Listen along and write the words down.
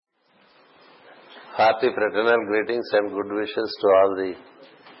Hearty fraternal greetings and good wishes to all the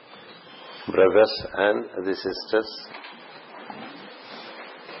brothers and the sisters.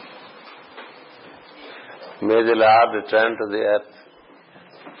 May the Lord return to the earth.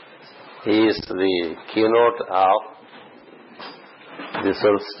 He is the keynote of the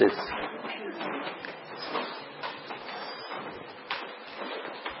solstice.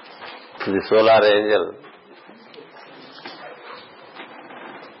 The solar angel,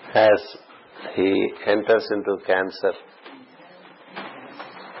 as he enters into Cancer,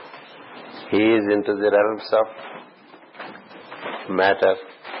 he is into the realms of matter,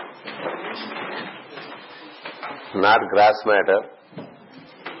 not grass matter,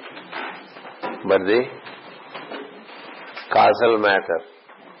 but the causal matter.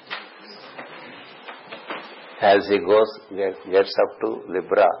 As he gets up to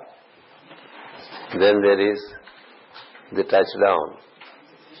Libra, then there is the touchdown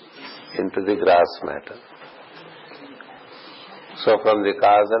into the grass matter. So from the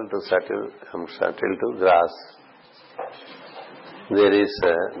causal to subtle to grass, there is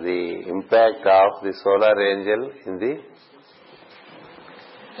the impact of the solar angel in the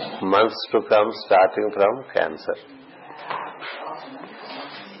months to come, starting from Cancer.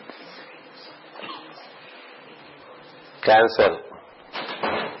 Cancer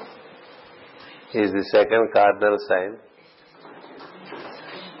is the second cardinal sign.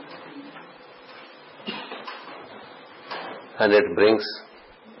 And it brings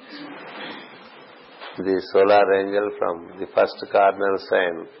the solar angel from the first cardinal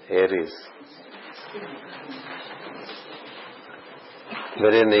sign, Aries,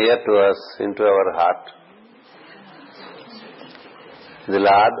 very near to us, into our heart. The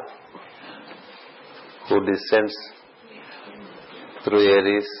Lord who descends through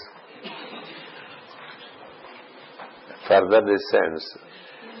Aries further descends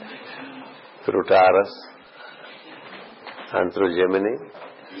through Taurus and through Gemini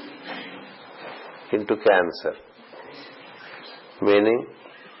into Cancer, meaning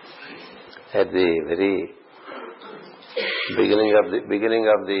at the very beginning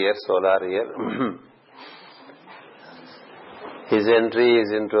of the year, solar year, his entry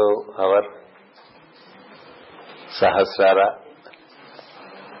is into our Sahasrara,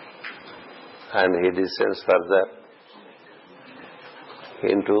 and he descends further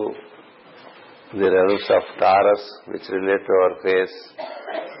into the realms of Taurus, which relate to our face,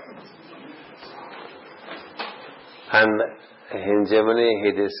 and in Gemini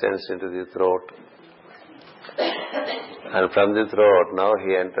he descends into the throat, and from the throat now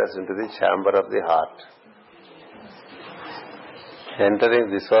he enters into the chamber of the heart. Entering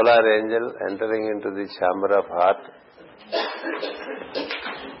the solar angel, entering into the chamber of heart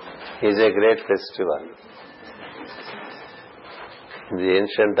is a great festival. In the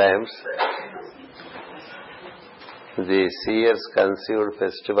ancient times, the seers conceived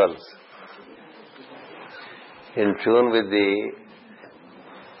festivals in tune with the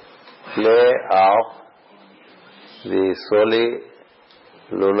play of the solar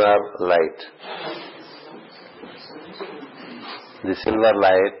lunar light. The silver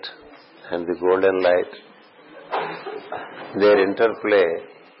light and the golden light, their interplay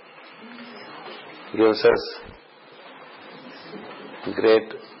gives us great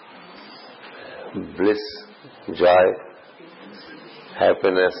bliss, joy,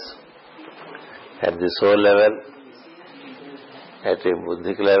 happiness at the soul level, at a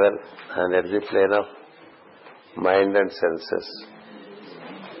buddhic level, and at the plane of mind and senses.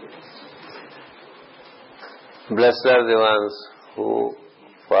 Blessed are the ones who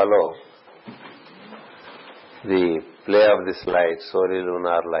follow the play of this light, solar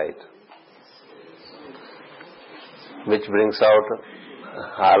lunar light, which brings out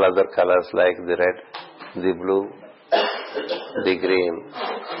all other colors like the red, the blue, the green.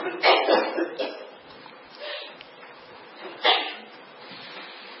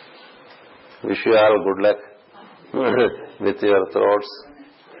 Wish you all good luck with your throats,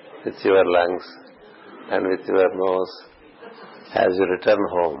 with your lungs, and with your nose as you return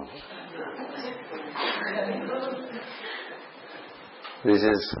home. This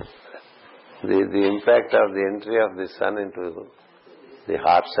is the impact of the entry of the sun into the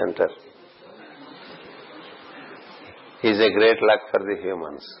heart center. Is a great luck for the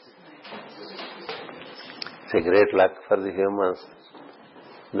humans. It's a great luck for the humans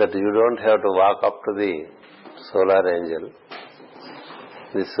that you don't have to walk up to the solar angel.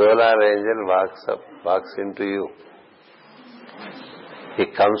 The solar angel walks into you. He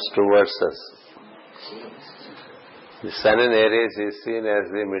comes towards us. The sun in Aries is seen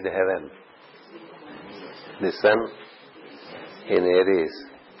as the mid-heaven. The sun in Aries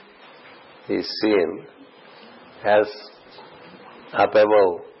is seen as up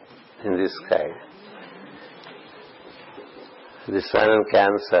above in the sky. The sun in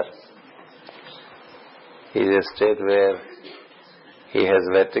Cancer is a state where he has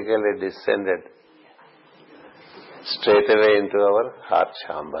vertically descended straight away into our heart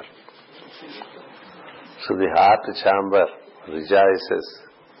chamber. So the heart chamber rejoices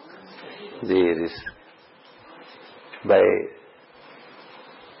by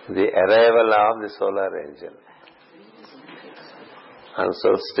the arrival of the solar angel. On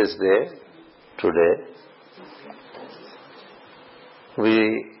solstice day, today, we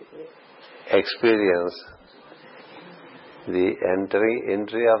experience the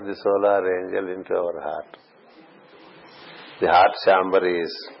entry of the solar angel into our heart. The heart chamber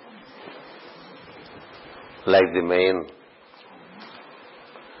is like the main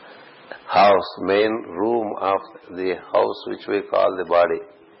room of the house which we call the body.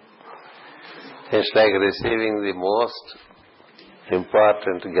 It's like receiving the most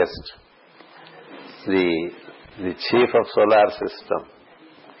important guest, the chief of solar system.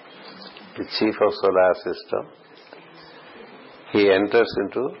 The chief of solar system. He enters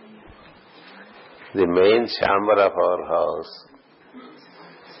into the main chamber of our house,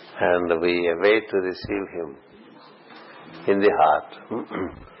 and we await to receive him in the heart.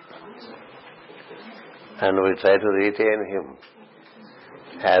 And we try to retain him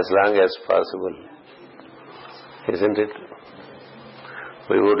as long as possible. Isn't it?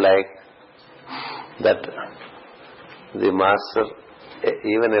 We would like that the master,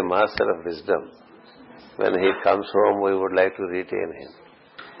 even a master of wisdom, when he comes home, we would like to retain him.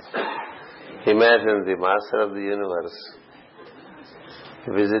 Imagine the master of the universe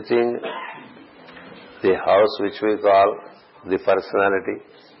visiting the house which we call the personality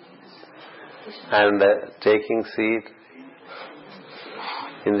and taking seat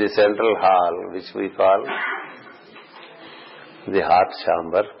in the central hall which we call the heart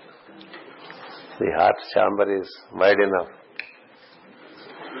chamber. The heart chamber is wide enough.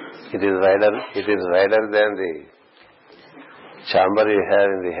 It is wider than the chamber you have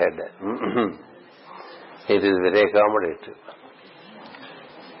in the head. It is very accommodative.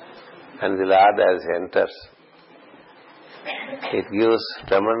 And the Lord, as he enters, it gives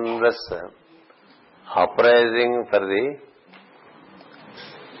tremendous uprising for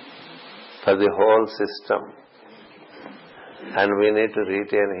the whole system. And we need to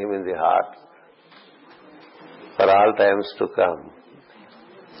retain him in the heart for all times to come,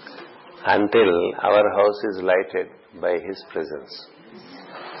 until our house is lighted by his presence.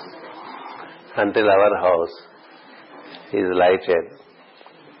 Until our house is lighted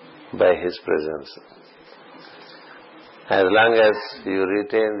by his presence. As long as you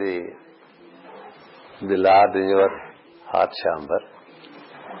retain the Lord in your heart chamber,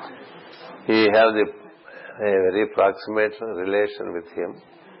 you have a very proximate relation with him,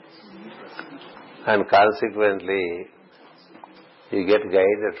 and consequently you get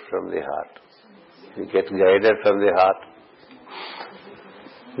guided from the heart. You get guided from the heart.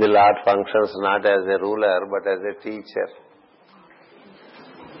 The Lord functions not as a ruler but as a teacher.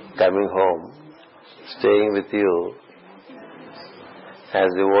 Coming home, staying with you as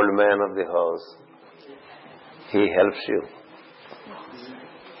the old man of the house, he helps you.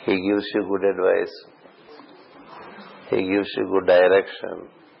 He gives you good advice. He gives you good direction.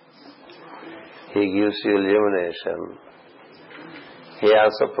 He gives you illumination. He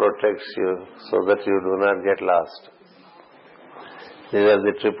also protects you so that you do not get lost. These are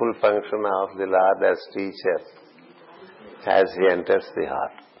the triple function of the Lord as teacher as he enters the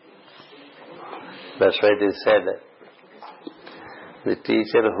heart. That's why it is said, the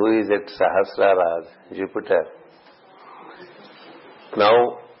teacher who is at Sahasrara, Jupiter,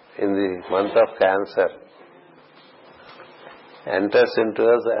 now in the month of Cancer, enters into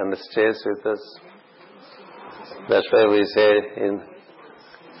us and stays with us. That's why we say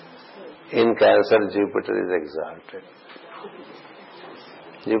in Cancer, Jupiter is exalted.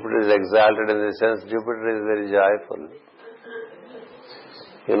 Jupiter is exalted in the sense Jupiter is very joyful.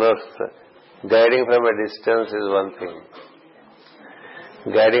 Guiding from a distance is one thing.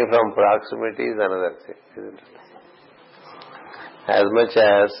 Guiding from proximity is another thing, isn't it? As much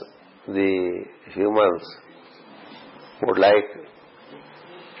as the humans would like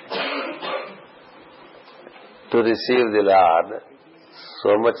to receive the Lord,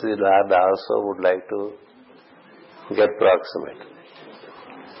 so much the Lord also would like to get proximate.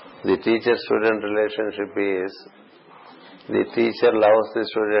 The teacher-student relationship is, the teacher loves the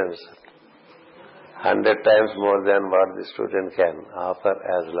students 100 times more than what the student can offer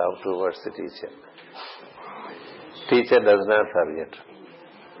as love towards the teacher. Teacher does not forget.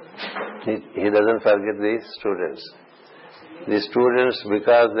 He doesn't forget the students. The students,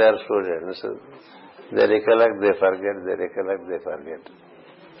 because they are students, they recollect, they forget, they recollect, they forget.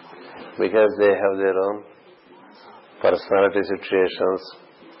 Because they have their own personality situations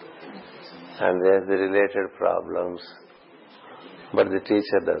and they have the related problems. But the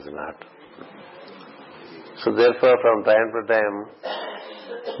teacher does not. So therefore, from time to time,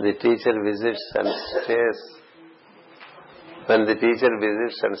 the teacher visits and stays. When the teacher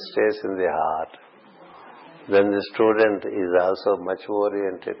visits and stays in the heart, then the student is also much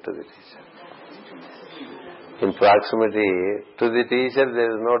oriented to the teacher. In proximity to the teacher,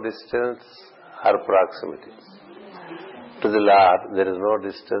 there is no distance or proximity. To the Lord, there is no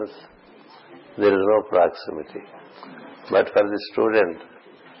distance, there is no proximity. But for the student,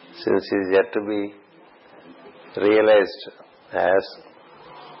 since he is yet to be realized as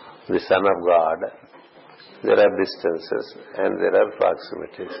the Son of God, there are distances and there are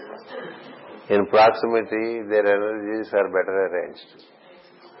proximities. In proximity, their energies are better arranged.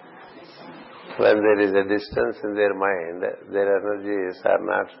 When there is a distance in their mind, their energies are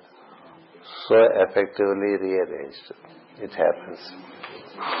not so effectively rearranged. It happens.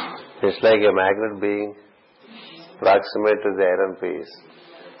 It's like a magnet being proximate to the iron piece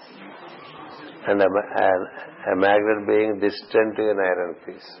and a magnet being distant to an iron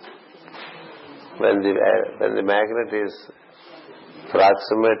piece. When the magnet is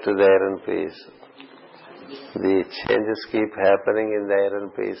proximate to the iron piece, the changes keep happening in the iron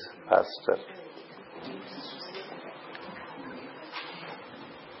piece faster.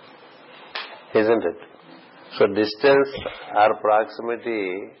 Isn't it? So distance or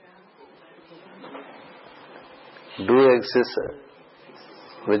proximity do exist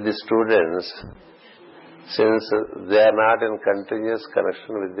with the students since they are not in continuous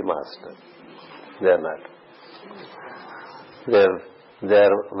connection with the master. They are not.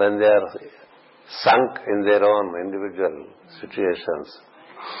 When they are sunk in their own individual situations,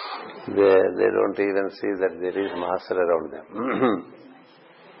 they don't even see that there is master around them.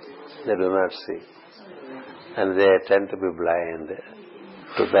 They do not see. And they tend to be blind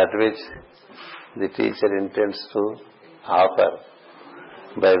to that which the teacher intends to offer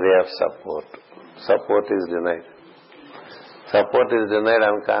by way of support. Support is denied. Support is denied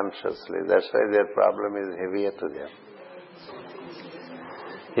unconsciously. That's why their problem is heavier to them.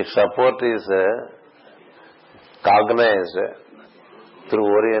 If support is cognized through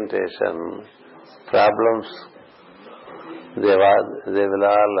orientation, problems, they will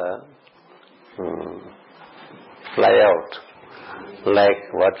all fly out like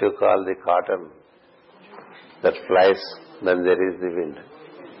what you call the cotton that flies when there is the wind.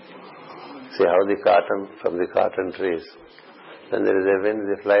 See how the cotton, from the cotton trees, when there is a wind,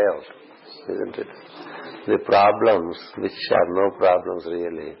 they fly out, isn't it? The problems, which are no problems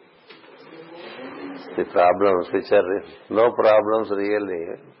really, the problems which are no problems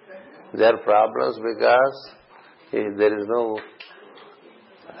really, they are problems because there is no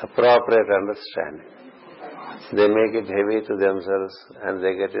appropriate understanding. They make it heavy to themselves and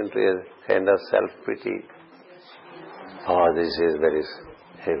they get into a kind of self-pity. Oh, this is very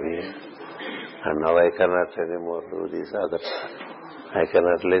heavy and now I cannot anymore do this other. I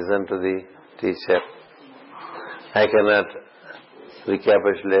cannot listen to the teacher. I cannot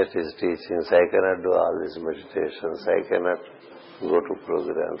recapitulate his teachings. I cannot do all these meditations. I cannot go to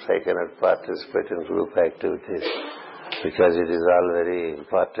programs. I cannot participate in group activities because it is all very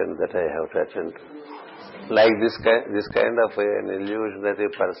important that I have to attend to. Like this kind of an illusionary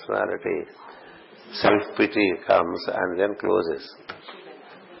personality, self-pity comes and then closes.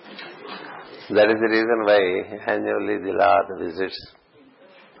 That is the reason why annually the Lord visits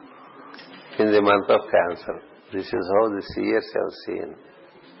in the month of Cancer. This is how the seers have seen.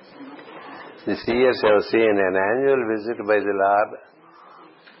 The seers have seen an annual visit by the Lord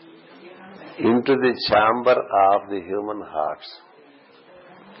into the chamber of the human hearts.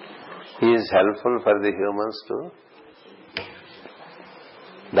 He is helpful for the humans to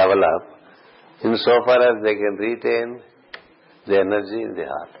develop insofar as they can retain the energy in the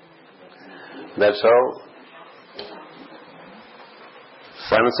heart. That's how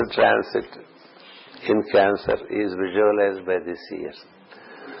sun's transit in Cancer is visualized by the seers.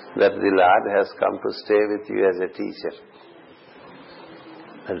 That the Lord has come to stay with you as a teacher.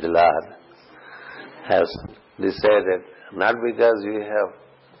 And the Lord has decided, not because you have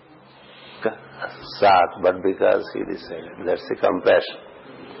sought, but because He decided. That's the compassion.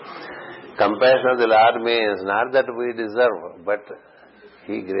 Compassion of the Lord means not that we deserve, but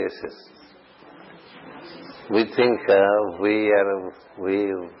He graces. We think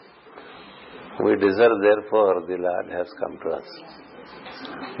we deserve, therefore the Lord has come to us.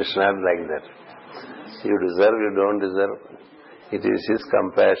 It's not like that. You deserve, you don't deserve. It is His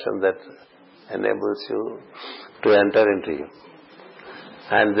compassion that enables you to enter into you.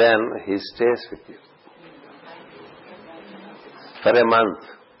 And then He stays with you. For a month.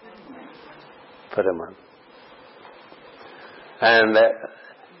 And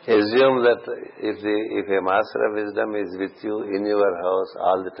assume that if a Master of Wisdom is with you in your house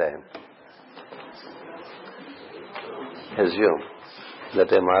all the time, assume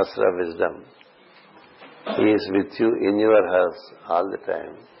that a Master of Wisdom is with you in your house all the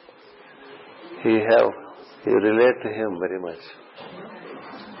time. You relate to Him very much.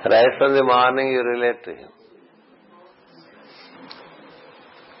 Right from the morning you relate to Him.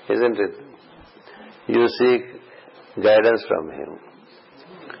 Isn't it? You seek guidance from Him.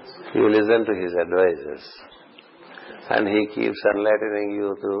 You listen to His advices. And He keeps enlightening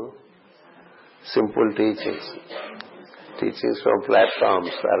you through simple teachings. Teachings from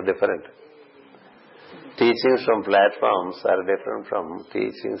platforms are different. Teachings from platforms are different from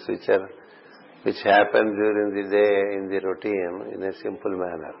teachings which happen during the day in the routine in a simple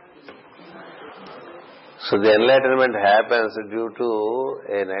manner. So the enlightenment happens due to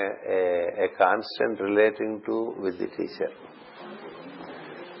a constant relating to with the teacher.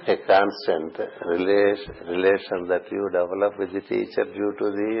 A constant relation that you develop with the teacher due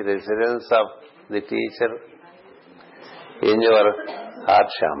to the residence of the teacher in your heart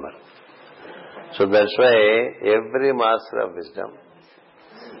chamber. So that's why every Master of Wisdom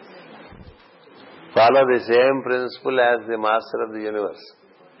follow the same principle as the Master of the universe.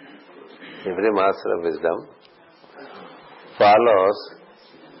 Every Master of Wisdom follows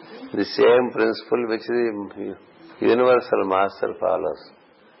the same principle which the universal Master follows.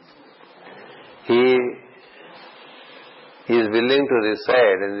 He is willing to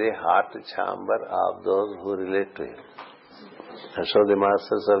reside in the heart chamber of those who relate to Him. And so the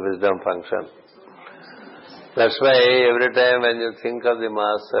Masters of Wisdom function. That's why every time when you think of the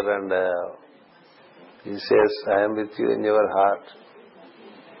Master and He says, I am with you in your heart.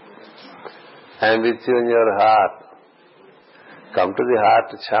 I am with you in your heart. Come to the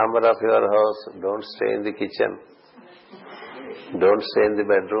heart chamber of your house. Don't stay in the kitchen. Don't stay in the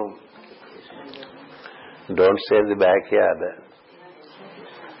bedroom. Don't stay in the backyard.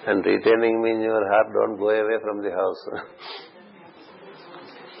 And retaining me in your heart, don't go away from the house.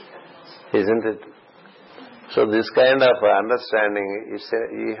 Isn't it? So this kind of understanding,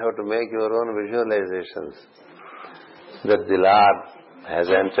 you have to make your own visualizations that the Lord has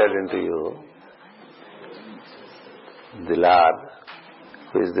entered into you. The Lord,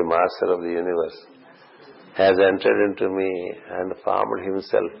 who is the Master of the universe, has entered into me and formed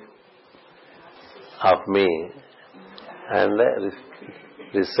Himself of me and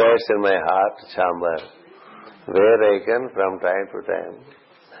resides in my heart chamber, where I can from time to time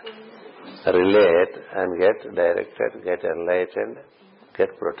relate and get directed, get enlightened, get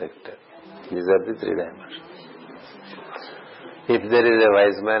protected. These are the three dimensions. If there is a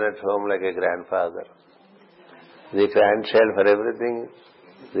wise man at home like a grandfather, the grandchild for everything,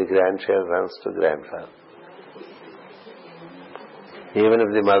 the grandchild runs to grandfather. Even if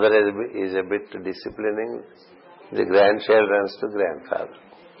the mother is a bit disciplining, the grandchild runs to grandfather.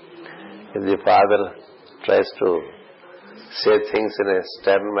 If the father tries to say things in a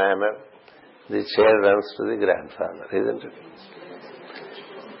stern manner, the child runs to the grandfather, isn't it?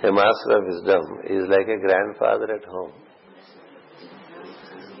 A Master of Wisdom is like a grandfather at home.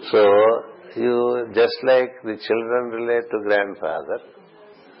 So, just like the children relate to grandfather,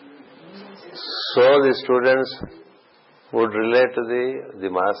 so the students would relate to the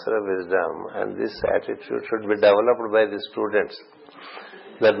Master of Wisdom, and this attitude should be developed by the students,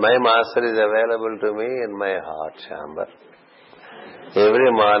 that my Master is available to me in my heart chamber.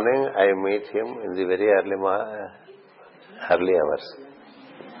 Every morning I meet Him in the very early hours.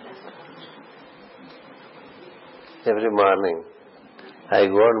 Every morning I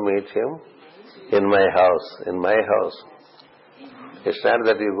go and meet Him in my house. It's not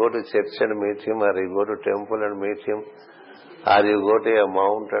that you go to church and meet Him, or you go to temple and meet Him, or you go to a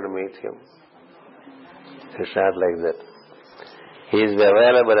mount and meet Him. It's not like that. He is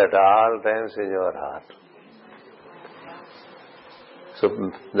available at all times in your heart. So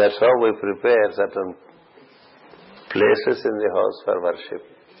that's how we prepare certain places in the house for worship.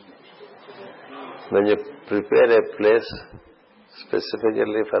 When you prepare a place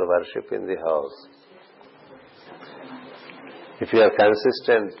specifically for worship in the house, if you are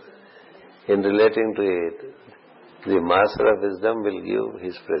consistent in relating to it, the Master of Wisdom will give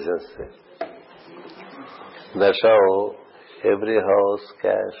His presence there. That's how every house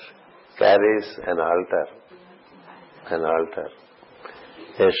carries an altar.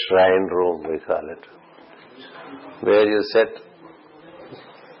 a shrine room, we call it, where you set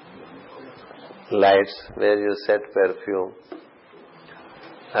lights, where you set perfume,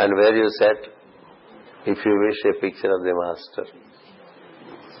 and where you set, if you wish, a picture of the Master.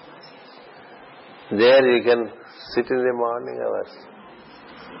 There you can sit in the morning hours.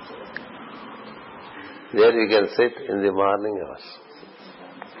 There you can sit in the morning hours.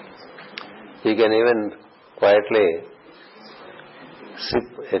 You can even quietly sip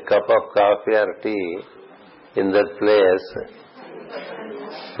a cup of coffee or tea in that place,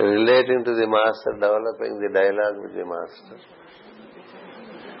 relating to the Master, developing the dialogue with the Master.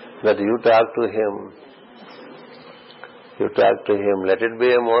 But you talk to him. You talk to him. Let it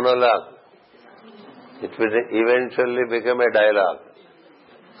be a monologue. It will eventually become a dialogue.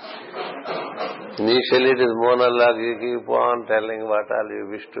 Initially it is monologue. You keep on telling what all you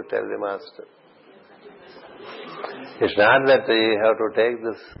wish to tell the Master. It's not that you have to take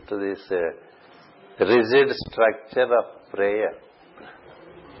this to this rigid structure of prayer.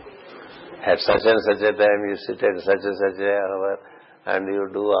 At such and such a time you sit at such and such a hour and you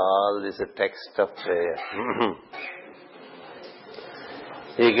do all this text of prayer.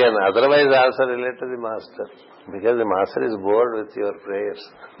 You can otherwise also relate to the Master, because the Master is bored with your prayers.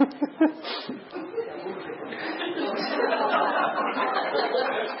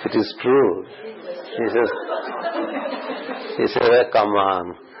 It is true. He says, come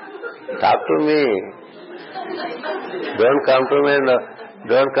on, talk to me. Don't come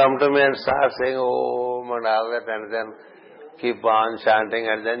to me and start saying Om and all that, and then keep on chanting,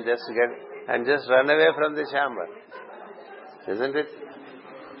 and then just run away from the chamber. Isn't it?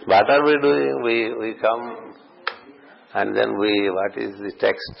 What are we doing? We come and then what is the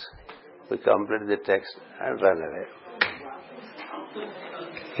text? We complete the text and run away.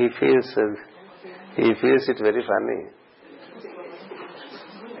 He feels it very funny.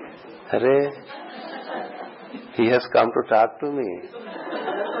 Arey, he has come to talk to me.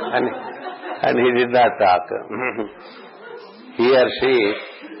 And he did not talk. He or she,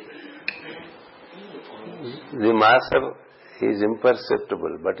 the Master, he is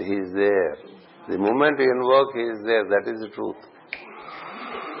imperceptible, but he is there. The moment you invoke, he is there. That is the truth.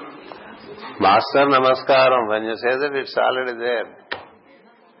 Master Namaskaram, when you say that, it's already there.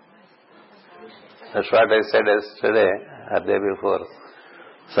 That's what I said yesterday or day before.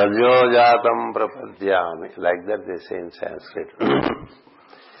 Sadhyo jatam prapadyami. Like that they say in Sanskrit.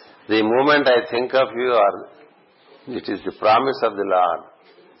 The moment I think of you, it is the promise of the Lord.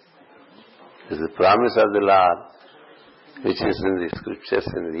 It is the promise of the Lord, which is in the scriptures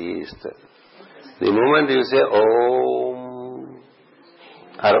in the East. The moment you say Om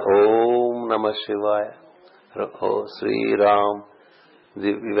or Om Namah Shivaya or Om Sri Ram,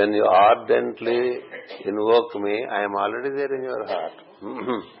 when you ardently invoke me, I am already there in your heart.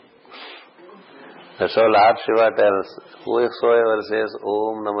 That's how Lord Shiva tells, whosoever says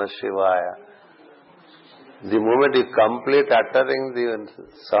Om Namah Shivaya, the moment you complete uttering the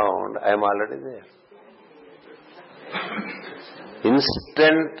sound, I am already there.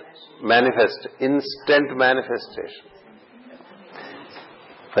 Instant manifestation.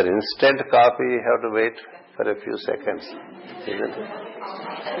 For instant coffee, you have to wait for a few seconds, isn't it?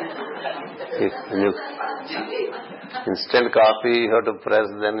 Instant coffee, you have to press,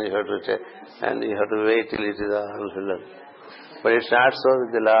 then you have to take, and you have to wait till it is all filled. But it's not so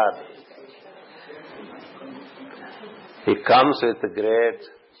with the Lord. He comes with a great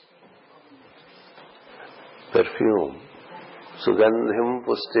perfume. Sugandhim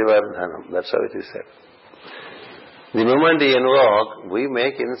Pustivardhanam. That's how it is said. The moment we invoke, we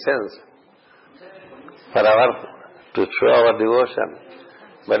make incense to show our devotion.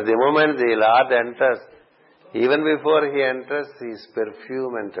 But the moment the Lord enters, even before he enters, his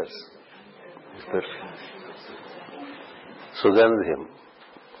perfume enters. His perfume. Sugandhim.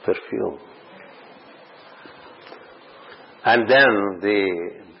 Perfume. And then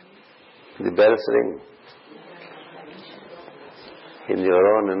the bells ring. In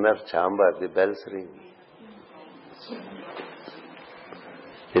your own inner chamber, the bells ring.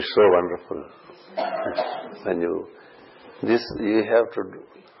 It's so wonderful. When you have to do,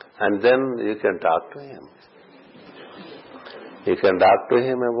 and then you can talk to him. You can talk to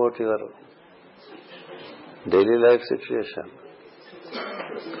him about your daily life situation.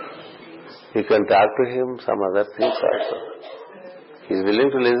 You can talk to him some other things also. He is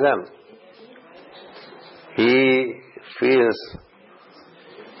willing to listen. He feels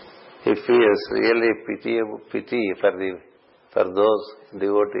really pity for those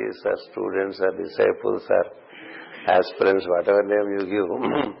devotees or students or disciples or aspirants, whatever name you give.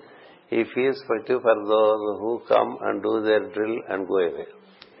 He feels pity for those who come and do their drill and go away.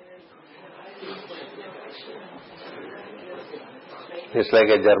 It's like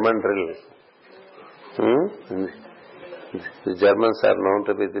a German drill. The Germans are known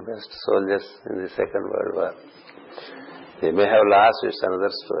to be the best soldiers in the Second World War. They may have lost, it's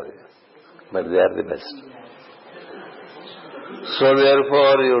another story. But they are the best. So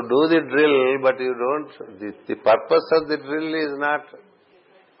therefore you do the drill, but you don't, the purpose of the drill is not,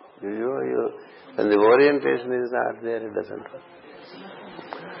 when the orientation is not there, it doesn't work.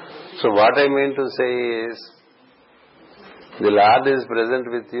 So what I mean to say is, the Lord is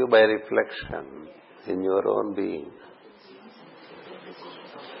present with you by reflection in your own being.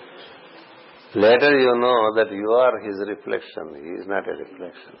 Later you know that you are His reflection. He is not a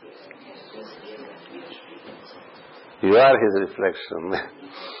reflection. You are His reflection.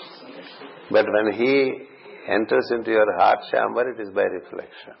 But when He enters into your heart chamber, it is by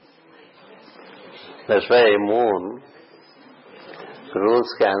reflection. That's why moon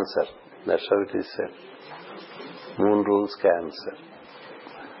rules Cancer. That's how it is said. Moon rules Cancer.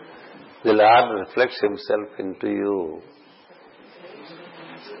 The Lord reflects Himself into you.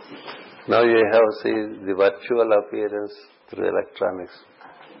 Now you have seen the virtual appearance through electronics.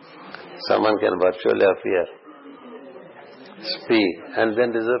 Someone can virtually appear, speak, and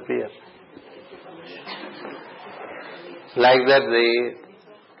then disappear. Like that,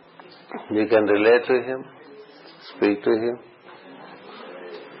 you can relate to Him, speak to Him,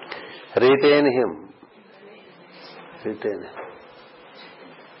 retain Him.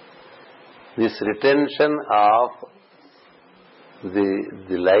 This retention of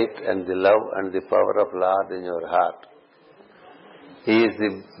the light and the love and the power of Lord in your heart is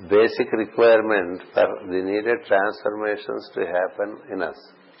the basic requirement for the needed transformations to happen in us.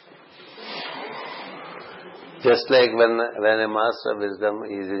 Just like when a master of wisdom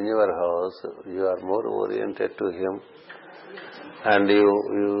is in your house, you are more oriented to him, and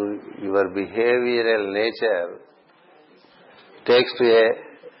your behavioral nature takes to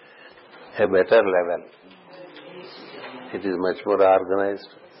a better level. It is much more organized,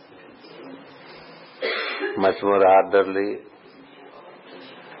 much more orderly,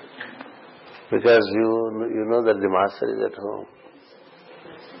 because you know that the master is at home.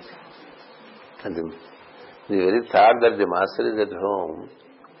 And the very thought that the master is at home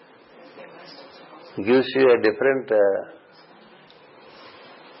gives you a different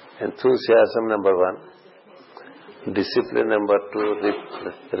enthusiasm, number one, discipline, number two,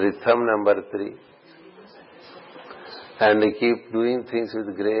 rhythm, number three, and you keep doing things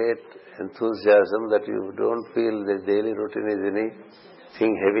with great enthusiasm that you don't feel the daily routine is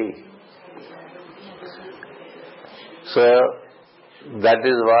anything heavy. So that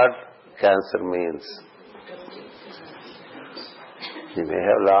is what Cancer means. You may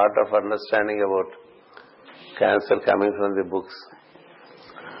have a lot of understanding about Cancer coming from the books,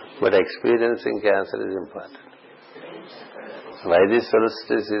 but experiencing Cancer is important. Why this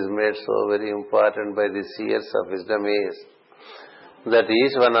solstice is made so very important by the seers of wisdom is that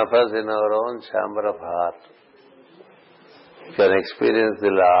each one of us in our own chamber of heart can experience the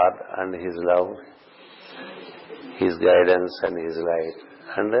Lord and His love, His guidance and His light,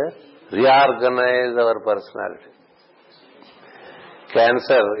 and reorganize our personality.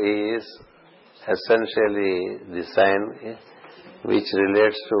 Cancer is essentially the sign which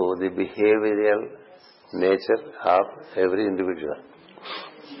relates to the behavioral nature of every individual.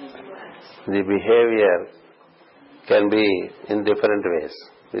 The behavior can be in different ways,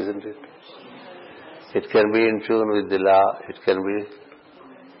 isn't it? It can be in tune with the law, it can be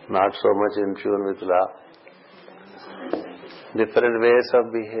not so much in tune with law. Different ways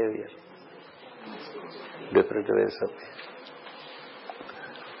of behavior. Different ways of behavior.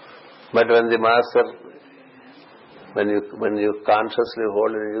 But when the master, when you consciously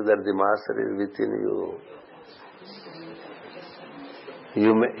hold in you that the master is within you,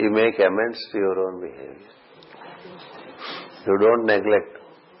 you make amends to your own behavior. You don't neglect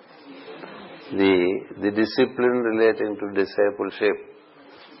the discipline relating to discipleship,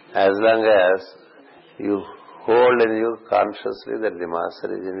 as long as you hold in you consciously that the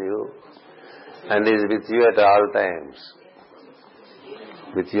master is in you and is with you at all times.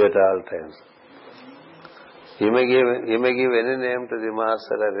 With you at all times. You may give any name to the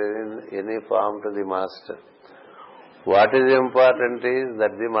master or any form to the master. What is important is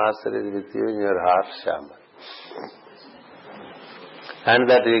that the master is with you in your heart chamber, and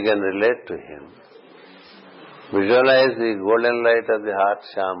that you can relate to him. Visualize the golden light of the heart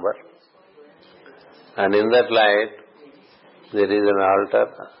chamber, and in that light there is an altar.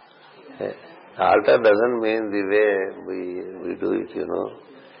 Altar doesn't mean the way we do it,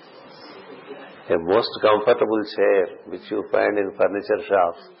 A most comfortable chair which you find in furniture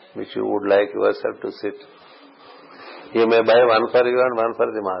shops, which you would like yourself to sit. You may buy one for you and one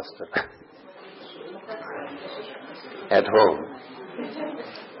for the master. At home.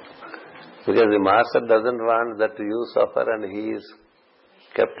 Because the master doesn't want that you suffer and he is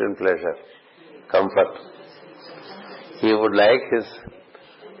kept in pleasure, comfort. He would like his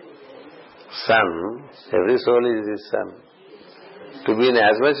son, every soul is his son, to be in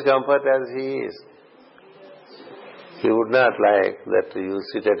as much comfort as he is. He would not like that you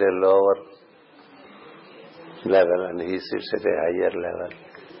sit at a lower level and he sits at a higher level.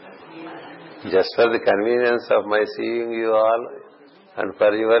 Just for the convenience of my seeing you all and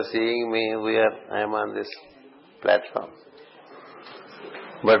for your seeing me, I am on this platform.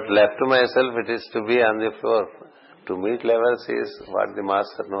 But left to myself, it is to be on the floor. To meet levels is what the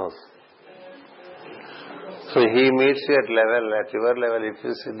master knows. So he meets you at your level. If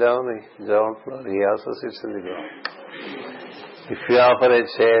you sit down in the ground floor, he also sits in the ground. If you offer a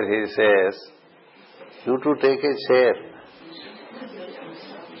chair, he says, you too take a chair.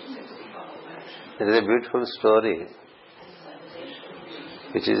 It is a beautiful story,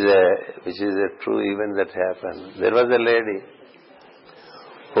 which is a true event that happened. There was a lady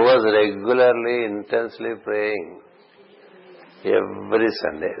who was regularly, intensely praying every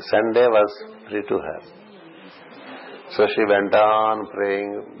Sunday. Sunday was free to her. So she went on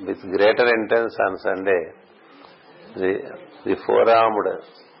praying with greater intensity on Sunday. The four-armed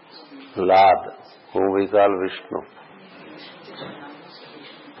Lord, whom we call Vishnu,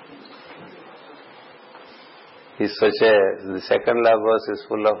 the second Logos is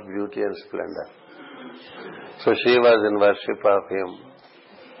full of beauty and splendor. So she was in worship of him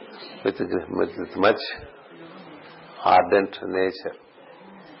with much ardent nature,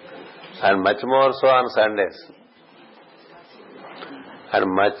 and much more so on Sundays, and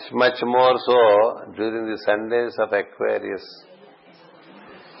much more so during the Sundays of Aquarius,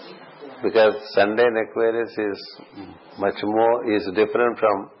 because Sunday in Aquarius is different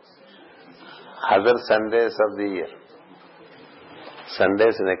from other Sundays of the year.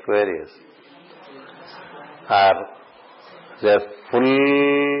 Sundays in Aquarius they're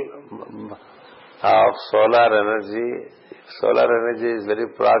full of solar energy. Solar energy is very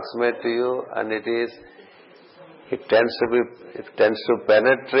proximate to you, and it tends to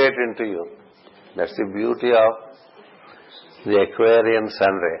penetrate into you. That's the beauty of the Aquarian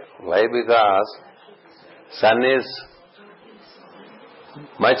sun ray. Why? Because sun is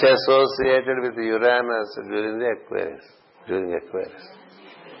much associated with Uranus during Aquarius.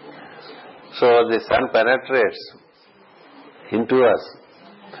 So the sun penetrates into us.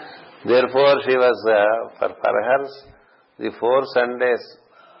 Therefore, she was, for her, the 4 Sundays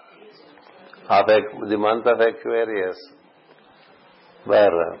of the month of Aquarius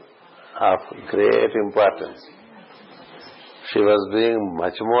were of great importance. She was doing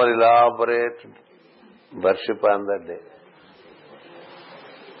much more elaborate worship on that day.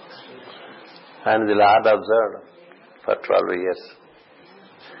 And the Lord observed for 12 years.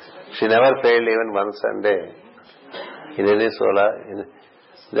 She never failed even one Sunday in any solar.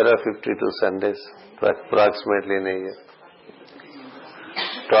 There are 52 Sundays approximately in a year.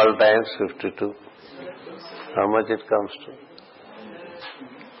 12 times 52. How much it comes to?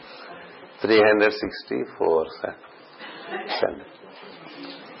 364 Sundays.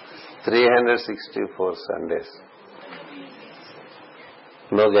 364 Sundays.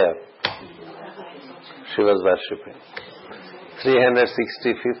 No gap. She was worshipping.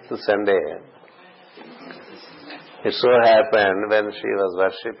 365th Sunday, it so happened when she was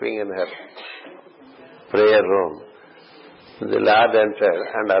worshipping in her prayer room, the Lord entered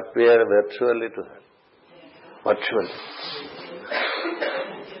and appeared virtually to her. Virtually.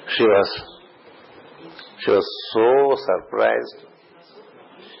 She was so surprised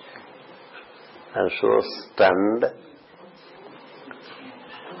and so stunned,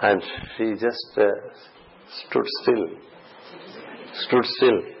 and she just stood still.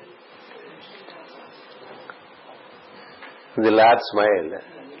 The Lord smiled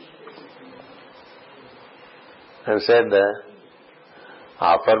and said,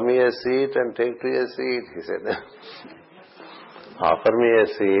 offer me a seat and take to a seat, he said. Offer me a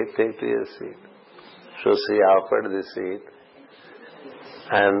seat, take to a seat. So she offered the seat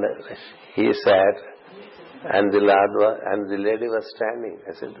and he sat, and the lady was standing.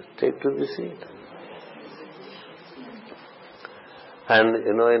 I said, take to the seat. And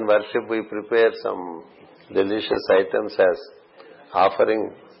in worship we prepare some delicious items as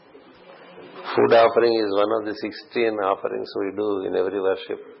offering. Food offering is one of the 16 offerings we do in every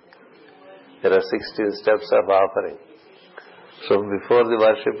worship. There are 16 steps of offering. So before the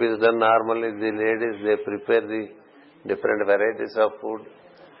worship is done, normally the ladies, they prepare the different varieties of food,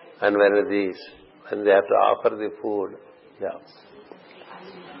 and when they have to offer the food. Yeah.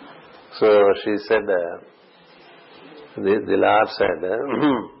 So she said, the Lord said,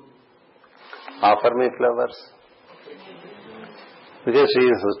 offer me flowers. Because she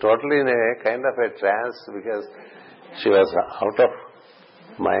was totally in a kind of a trance, because she was out of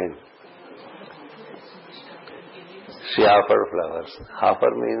mind. She offered flowers.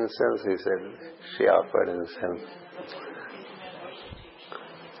 Offer me incense, he said. She offered incense.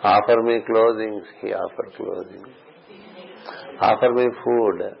 Offer me clothing, he offered clothing. Offer me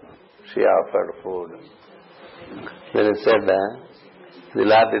food, she offered food. Then he said, the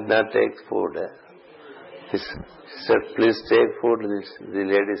Lord did not take food. He said, please take food. The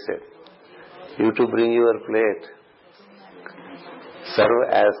lady said, you to bring your plate. Serve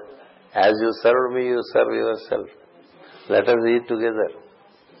as you served me, you serve yourself. Let us eat together.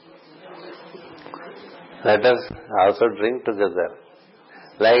 Let us also drink together.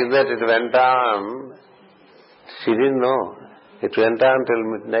 Like that it went on. She didn't know. It went on till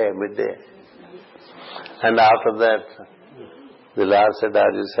midday. And after that, the Lord said,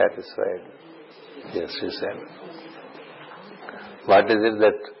 are you satisfied? Yes, she said. What is it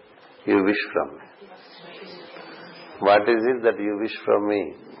that you wish from me? What is it that you wish from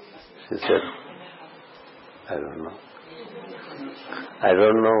me? She said, I don't know. I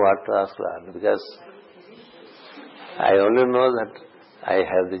don't know what to ask, Lord, because I only know that I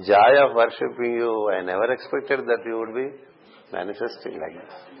have the joy of worshipping you. I never expected that you would be manifesting like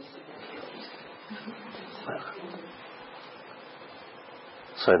this.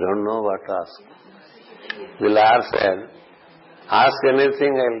 So I don't know what to ask. The Lord said, ask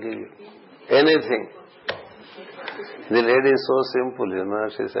anything, I'll give you. Anything. The lady is so simple,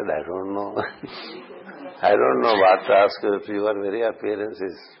 she said, I don't know. I don't know what to ask you. If your very appearance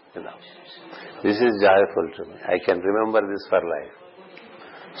is, this is joyful to me. I can remember this for life.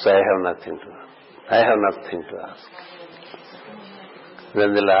 So I have nothing to ask.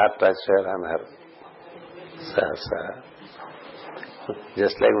 Then the Lord touched her on her.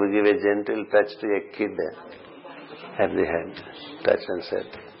 Just like we give a gentle touch to a kid at the hand. Touch and said,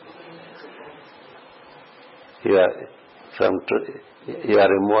 you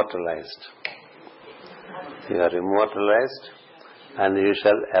are immortalized. You are immortalized, and you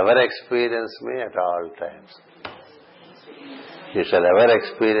shall ever experience me at all times. You shall ever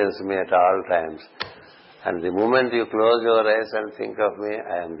experience me at all times. And the moment you close your eyes and think of me,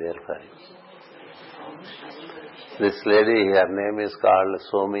 I am there for you. This lady, her name is called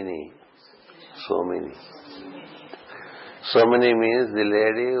Somini. Somini. Somini means the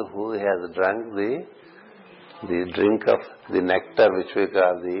lady who has drunk the drink of the nectar, which we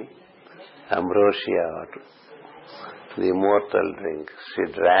call the ambrosia, the immortal drink. She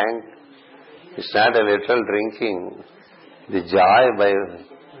drank. It's not a literal drinking. The joy by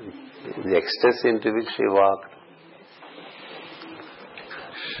the ecstasy into which she walked.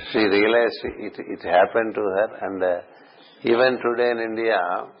 She realized it happened to her, and even today in India,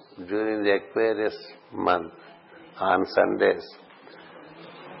 during the Aquarius month, on Sundays,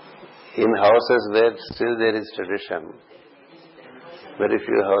 in houses where still there is tradition, very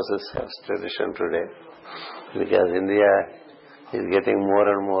few houses have tradition today, because India is getting more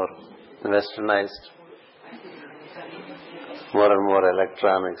and more westernized, more and more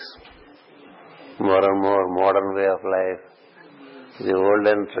electronics, more and more modern way of life. The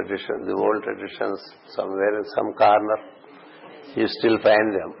old traditions, somewhere in some corner, you still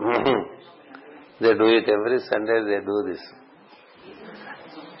find them. They do it every Sunday, they do this.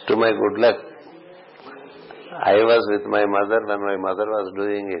 To my good luck, I was with my mother when my mother was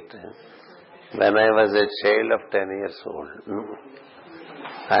doing it, when I was a child of 10 years old.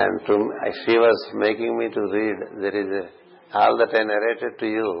 And she was making me to read. There is all that I narrated to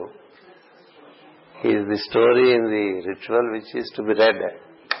you is the story in the ritual which is to be read.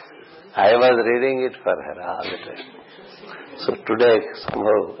 I was reading it for her all the time. So today,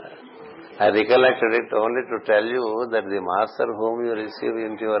 somehow, I recollected it only to tell you that the Master whom you receive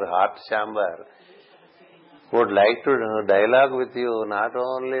into your heart chamber would like to dialogue with you, not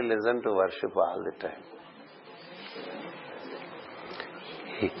only listen to worship all the time.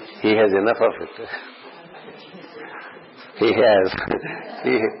 He has enough of it.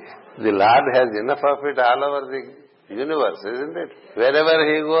 The Lord has enough of it all over the universe, isn't it? Wherever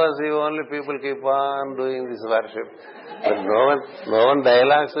He goes, only people keep on doing this worship. But no one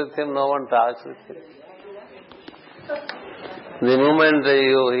dialogues with Him, no one talks with Him. The moment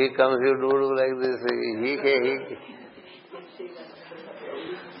He comes, you do like this, He.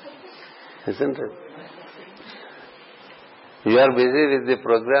 Isn't it? You are busy with the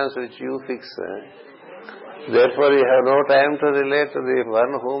programs which you fix. Therefore, you have no time to relate to the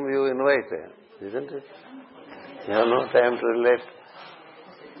one whom you invite. Isn't it? You have no time to relate.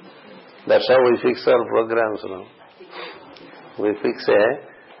 That's how we fix our programs now. We fix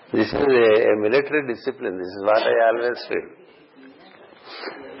this is a military discipline. This is what I always feel.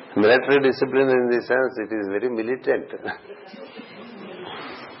 Military discipline in the sense it is very militant.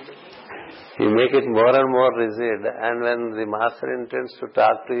 You make it more and more rigid, and when the master intends to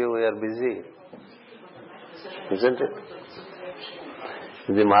talk to you, you are busy. Isn't it?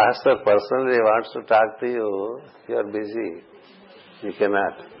 If the master personally wants to talk to you, you are busy. You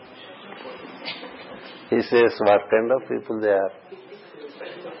cannot. He says, what kind of people they are?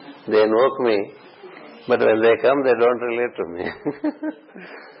 They invoke me, but when they come, they don't relate to me.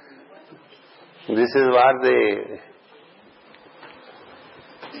 This is what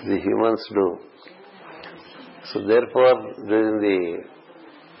the humans do. So therefore, during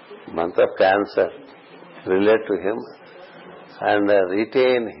the month of Cancer, relate to him and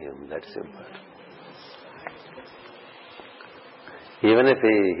retain him. That's important. Even if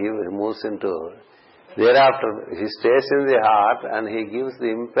he moves into, thereafter he stays in the heart and he gives the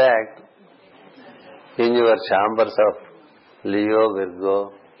impact in your chambers of Leo,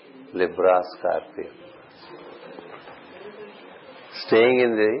 Virgo, Libra, Scorpio. Staying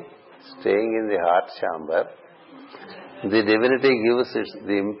in the heart chamber, the divinity gives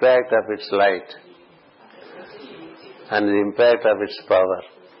the impact of its light and the impact of its power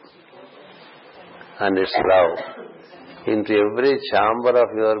and its love into every chamber of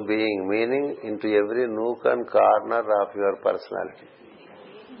your being, meaning into every nook and corner of your personality.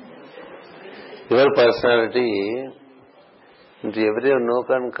 Your personality, into every nook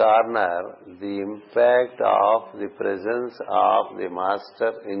and corner, the impact of the presence of the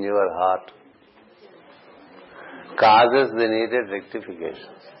Master in your heart causes the needed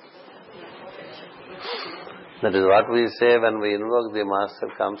rectifications. That is what we say when we invoke the Master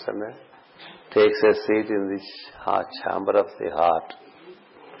comes and takes a seat in the chamber of the heart.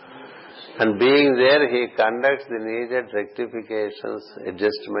 And being there, he conducts the needed rectifications,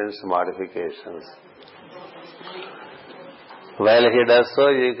 adjustments, modifications. While he does so,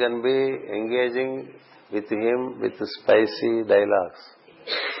 you can be engaging with him with spicy dialogues.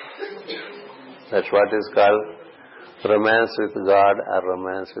 That's what is called romance with God or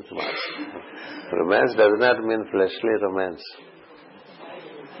romance with Master. Romance does not mean fleshly romance.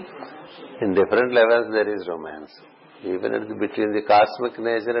 In different levels there is romance. Even between the cosmic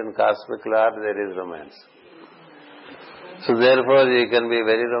nature and cosmic Lord there is romance. So therefore you can be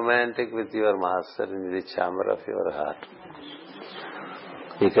very romantic with your Master in the chamber of your heart.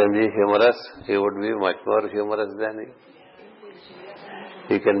 He can be humorous. He would be much more humorous than you.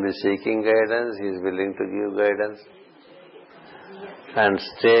 He can be seeking guidance. He is willing to give guidance. And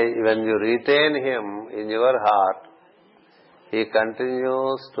when you retain him in your heart, he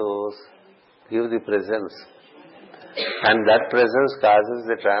continues to give the presence. And that presence causes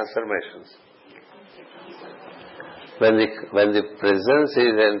the transformations. When the presence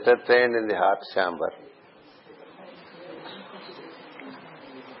is entertained in the heart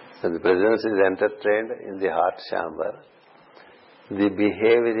chamber, the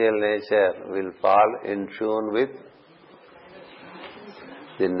behavioral nature will fall in tune with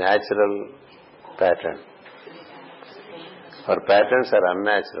the natural pattern. Our patterns are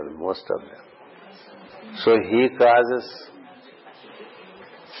unnatural, most of them. So he causes,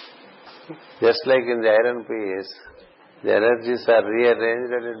 just like in the iron piece, the energies are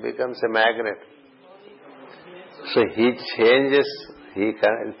rearranged and it becomes a magnet. So he changes,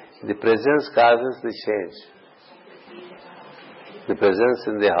 the presence causes the change. The presence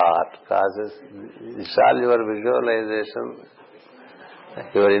in the heart causes, it's all your visualization,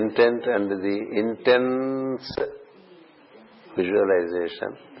 your intent, and the intense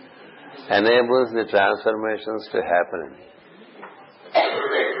visualization enables the transformations to happen.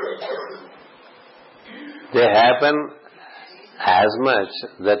 They happen as much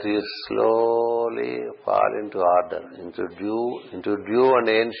that you slowly fall into order, into due and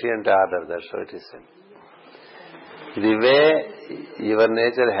ancient order. That's what it is said. The way your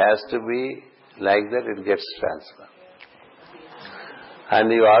nature has to be, like that it gets transferred.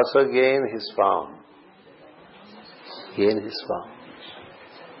 And you also gain his form.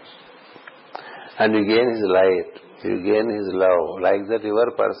 And you gain his light. You gain his love. Like that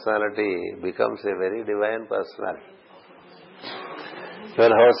your personality becomes a very divine personality. Your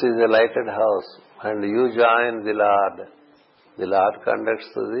house is a lighted house. And you join the Lord. The Lord conducts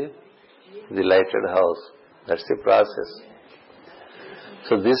to the lighted house. That's the process.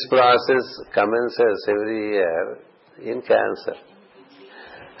 So this process commences every year in Cancer.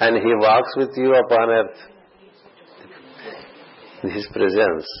 And he walks with you upon earth. His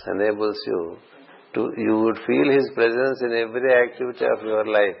presence enables you you would feel his presence in every activity of your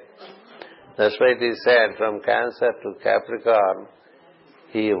life. That's why it is said, from Cancer to Capricorn,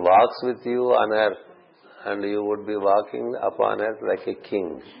 he walks with you on earth, and you would be walking upon earth like a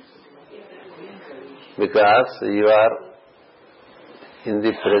king. Because you are in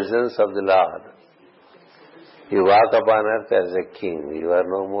the presence of the Lord. You walk upon earth as a king. You are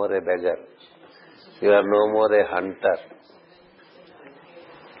no more a beggar. You are no more a hunter.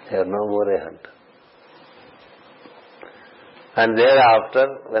 You are no more a hunter. And thereafter,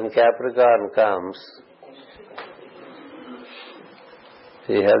 when Capricorn comes,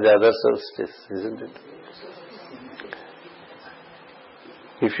 he has the other solstice, isn't it?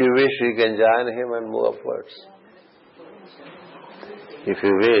 If you wish, you can join him and move upwards. If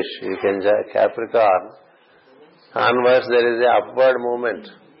you wish, you can join Capricorn. Onwards, there is an upward movement.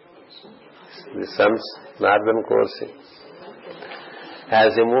 The sun's northern coursing.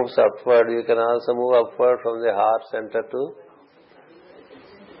 As he moves upward, you can also move upward from the heart center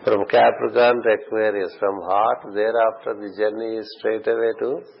from Capricorn to Aquarius. From heart, thereafter the journey is straight away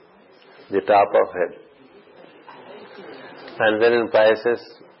to the top of head. And then in Pisces,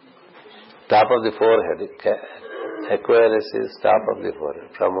 top of the forehead. Aquarius is top of the forehead.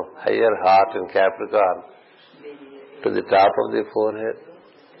 From higher heart in Capricorn to the top of the forehead.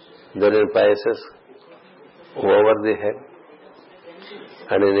 Then in Pisces, over the head.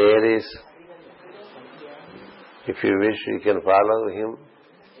 And in Aries, if you wish, you can follow him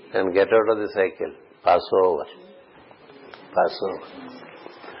and get out of the cycle. Passover.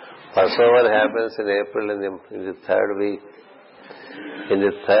 Passover happens in April in the third week. In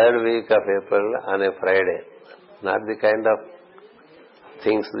the third week of April on a Friday. Not the kind of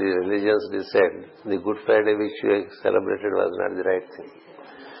things the religions decide. The Good Friday which you celebrated was not the right thing.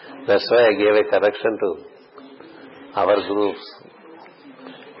 That's why I gave a correction to our groups.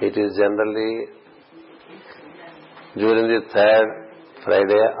 It is generally during the third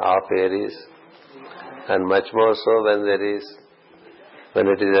Friday of Aries, and much more so when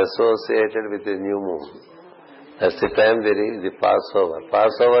it is associated with the new moon. That's the time there is the Passover.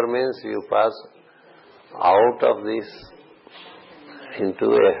 Passover means you pass out of this into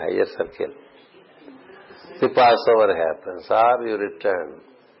a higher circle. The Passover happens, or you return.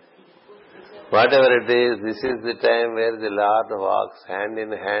 Whatever it is, this is the time where the Lord walks hand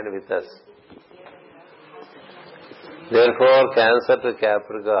in hand with us. Therefore, Cancer to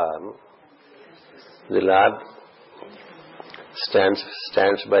Capricorn, the Lord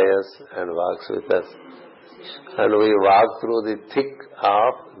stands by us and walks with us. And we walk through the thick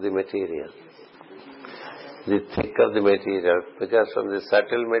of the material. The thick of the material, because from the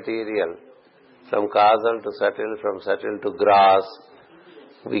subtle material, from causal to subtle, from subtle to gross,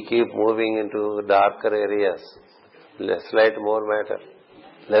 we keep moving into darker areas. Less light, more matter.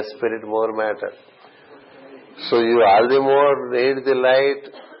 Less spirit, more matter. So you all the more need the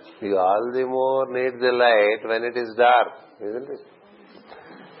light. You all the more need the light when it is dark, isn't it?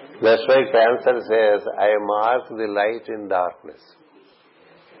 That's why Cancer says, I mark the light in darkness.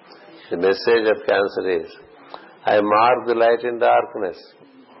 The message of Cancer is, I mark the light in darkness.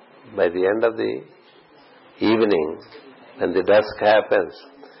 By the end of the evening, when the dusk happens,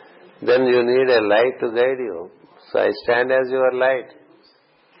 then you need a light to guide you. So I stand as your light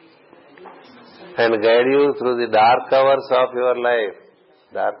and guide you through the dark hours of your life.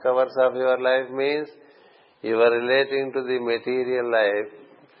 Dark hours of your life means you are relating to the material life,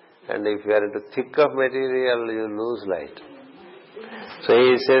 and if you are into thick of material, you lose light. So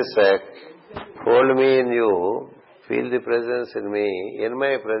he says, hold me in you, feel the presence in me. In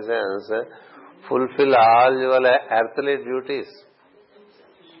my presence, fulfill all your earthly duties.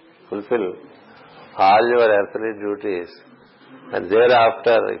 Fulfill all your earthly duties. And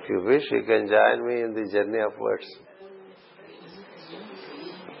thereafter, if you wish, you can join me in the journey upwards.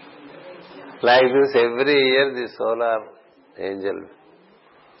 Like this, every year the solar angel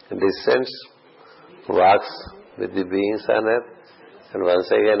descends, walks with the beings on earth, and once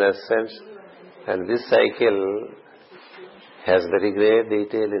again ascends. And this cycle has very great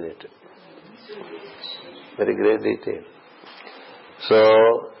detail in it. Very great detail.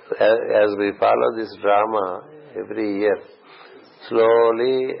 So, as we follow this drama every year,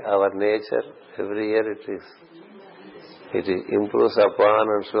 slowly our nature, every year it improves upon,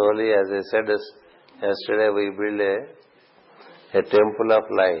 and slowly, as I said yesterday, we build a temple of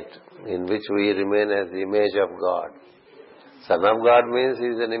light in which we remain as the image of God. Son of God means he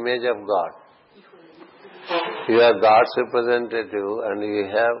is an image of God. You are God's representative, and you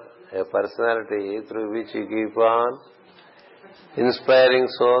have a personality through which you keep on inspiring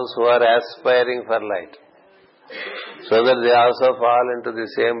souls who are aspiring for light, so that they also fall into the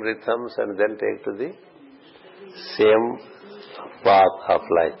same rhythms and then take to the same path of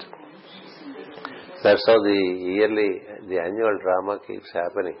light. That's how the annual drama keeps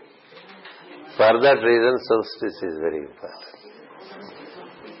happening. For that reason, solstice is very important.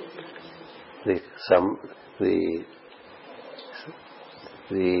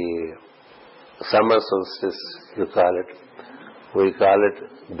 The summer solstice, you call it. We call it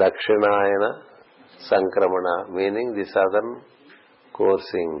Dakshinayana Sankramana, meaning the southern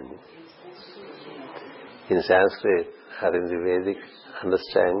coursing. In Sanskrit or in the Vedic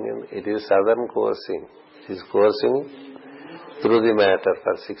understanding, it is southern coursing. It is coursing through the matter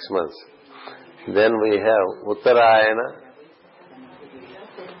for 6 months. Then we have Uttarayana,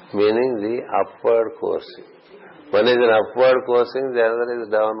 meaning the upward coursing. One is an upward coursing, the other is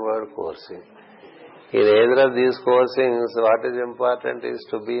downward coursing. In either of these coursings, what is important is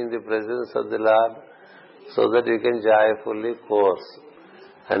to be in the presence of the Lord, so that you can joyfully course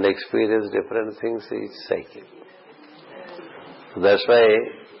and experience different things each cycle. That's why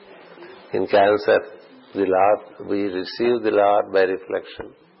in Cancer, we receive the Lord by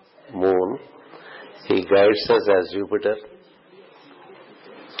reflection. Moon, he guides us as Jupiter.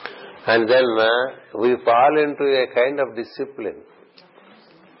 And then we fall into a kind of discipline.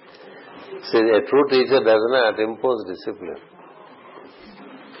 See, a true teacher does not impose discipline.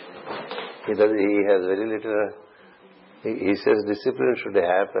 He has very little. He says discipline should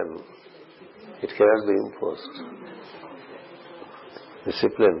happen. It cannot be imposed.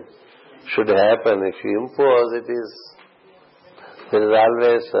 Discipline should happen. If you impose, there is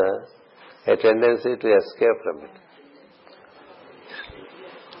always a tendency to escape from it.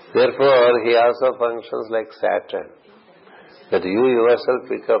 Therefore, he also functions like Saturn, that you yourself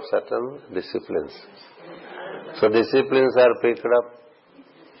pick up certain disciplines. So disciplines are picked up.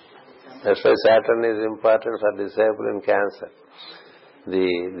 That's why Saturn is important for disciple in Cancer.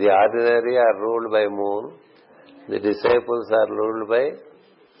 The ordinary are ruled by Moon. The disciples are ruled by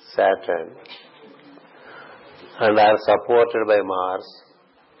Saturn and are supported by Mars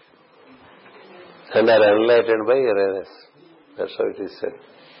and are enlightened by Uranus. That's how it is said.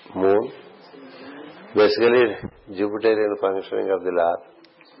 Moon, basically Jupiterian functioning of the Lord.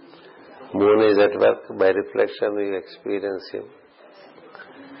 Moon is at work. By reflection you experience him.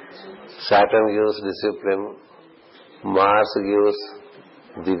 Saturn gives discipline. Mars gives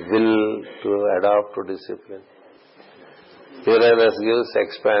the will to adopt to discipline. Uranus gives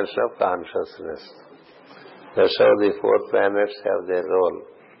expansion of consciousness. That's how the 4 planets have their role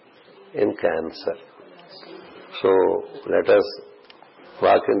in Cancer. So let us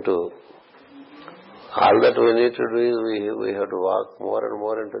walk into all that we need to do is we have to walk more and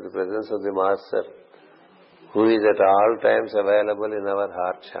more into the presence of the Master, who is at all times available in our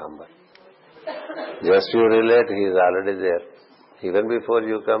heart chamber. Just you relate, he is already there. Even before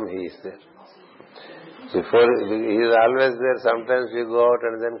you come, he is there. He is always there. Sometimes you go out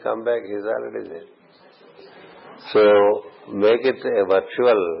and then come back, he is already there. So make it a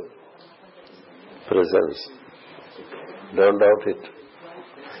virtual presence. Don't doubt it.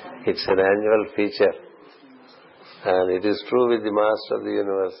 It's an annual feature. And it is true with the Master of the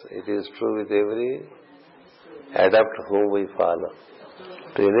universe. It is true with every adept whom we follow.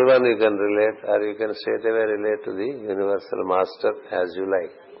 To anyone you can relate, or you can straight away relate to the universal Master as you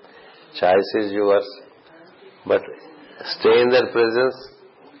like. Choice is yours. But stay in their presence,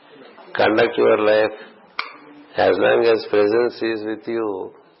 conduct your life. As long as presence is with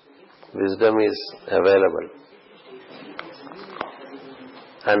you, wisdom is available.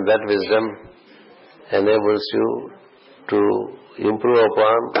 And that wisdom enables you to improve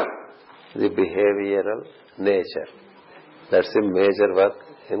upon the behavioral nature. That's the major work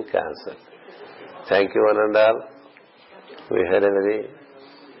in Cancer. Thank you one and all. We had a very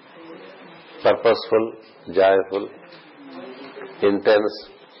purposeful, joyful, intense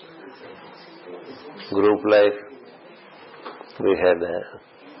group life. We had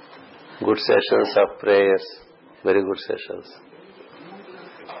good sessions of prayers, very good sessions.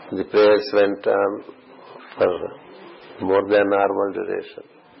 The prayers went on for more than normal duration.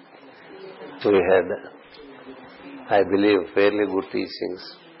 We had, I believe, fairly good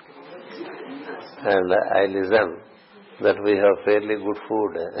teachings. And I listen that we have fairly good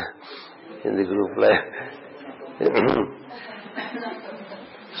food in the group life.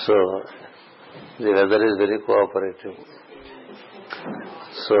 So, the weather is very cooperative.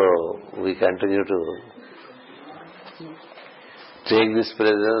 So, we continue to take this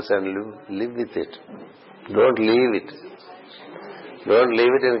presence and live with it. Don't leave it. Don't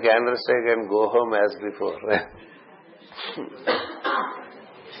leave it in candlestick and go home as before.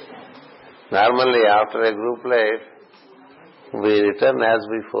 Normally, after a group life, we return as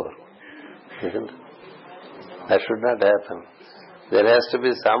before. Isn't it? That should not happen. There has to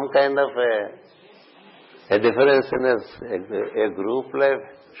be some kind of a difference in us. A group life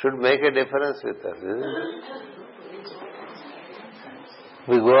should make a difference with us, isn't it?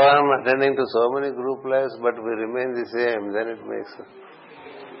 We go on attending to so many group lives, but we remain the same, then it makes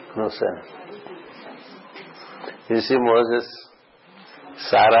no sense. You see, Moses,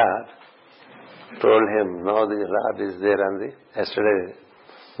 Sarah told him, no, the Lord is there on the... Yesterday,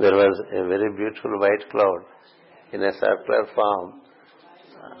 there was a very beautiful white cloud in a circular form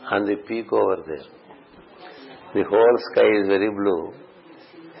on the peak over there. The whole sky is very blue,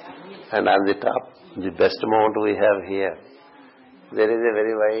 and on the top, the best mount we have here, there is a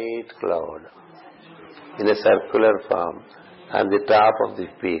very white cloud in a circular form on the top of the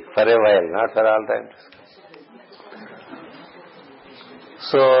peak for a while, not for all time.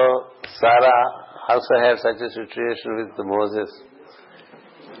 So Sarah also had such a situation with Moses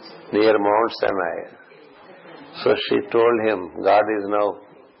near Mount Sinai. So she told him, God is now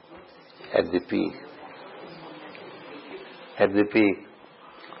at the peak. At the peak.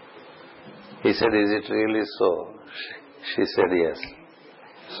 He said, is it really so? She said yes.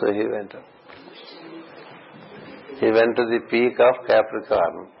 So he went up. He went to the peak of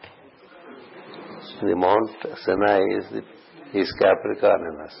Capricorn. The Mount Sinai is Capricorn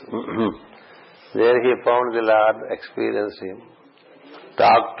in us. There he found the Lord, experienced Him,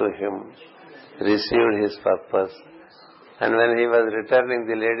 talked to Him, received His purpose. And when he was returning,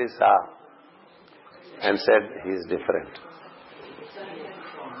 the lady saw and said, he is different.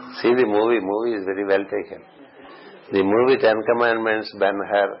 See the movie is very well taken. The movie Ten Commandments,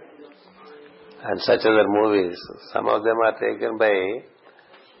 Ben-Hur, and such other movies, some of them are taken by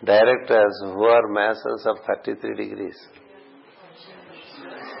directors who are Masons of 33 degrees.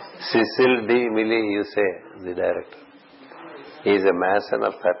 Cecil D. Millie, you say, the director. He is a Mason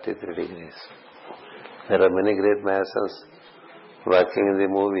of 33 degrees. There are many great Masons working in the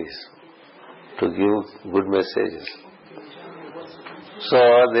movies to give good messages. So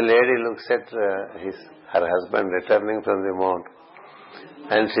the lady looks at her husband returning from the mount,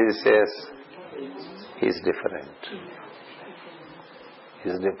 and she says, he's different.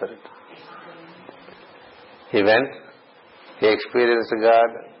 He's different. He went, he experienced God,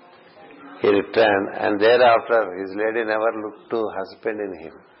 he returned, and thereafter his lady never looked to husband in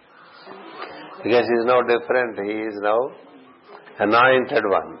him. Because he is now different, he is now anointed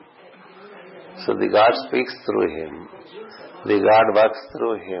one. So the God speaks through him. The God works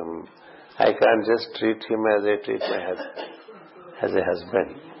through him. I can't just treat him as I treat my husband, as a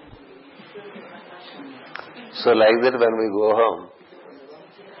husband. So like that when we go home,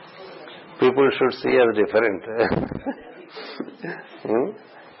 people should see us different.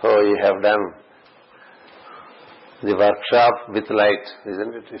 Oh, you have done the workshop with light,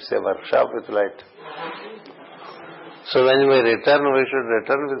 isn't it? It's a workshop with light. So when we return, we should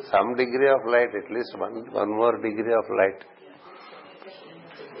return with some degree of light, at least one more degree of light.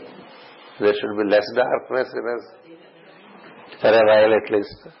 There should be less darkness in us, for a while at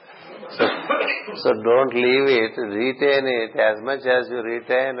least. So don't leave it, retain it as much as you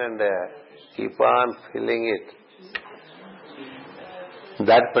retain and keep on filling it.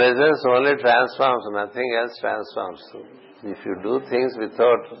 That presence only transforms, nothing else transforms. If you do things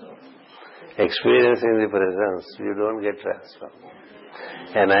without experiencing the presence, you don't get transformed.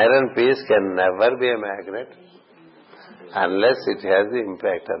 An iron piece can never be a magnet unless it has the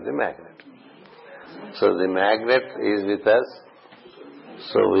impact of the magnet. So the magnet is with us,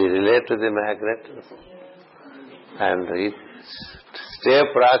 so we relate to the magnet and stay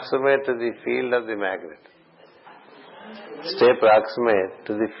proximate to the field of the magnet. Stay proximate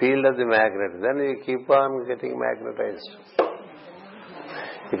to the field of the magnet, then you keep on getting magnetized.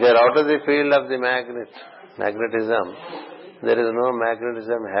 If you are out of the field of the magnetism, there is no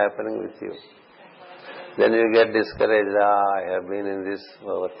magnetism happening with you. Then you get discouraged. I have been in this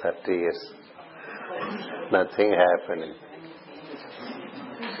over 30 years. Nothing happening.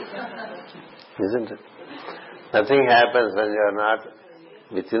 Isn't it? Nothing happens when you are not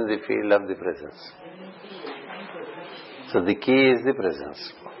within the field of the presence. So the key is the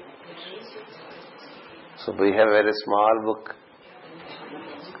presence. So we have a very small book,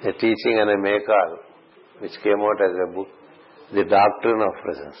 a teaching and a make-all, which came out as a book, The Doctrine of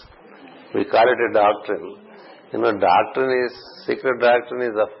Presence. We call it a doctrine. Secret doctrine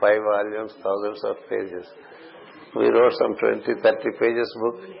is of 5 volumes, thousands of pages. We wrote some 20, 30 pages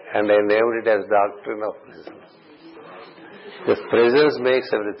book, and I named it as Doctrine of Presence. The presence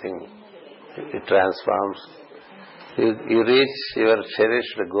makes everything. It transforms. You reach your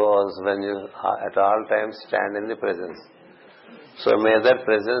cherished goals when you at all times stand in the presence. So may that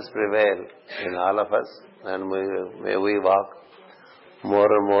presence prevail in all of us, and may we walk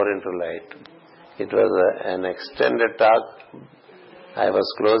more and more into light. It was an extended talk. I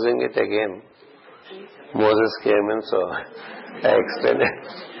was closing it again. Moses came in, so I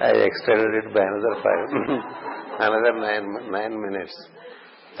extended it by another 9 minutes.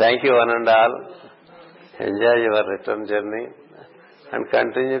 Thank you, one and all. Enjoy your return journey and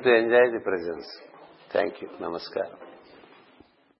continue to enjoy the presence. Thank you. Namaskar.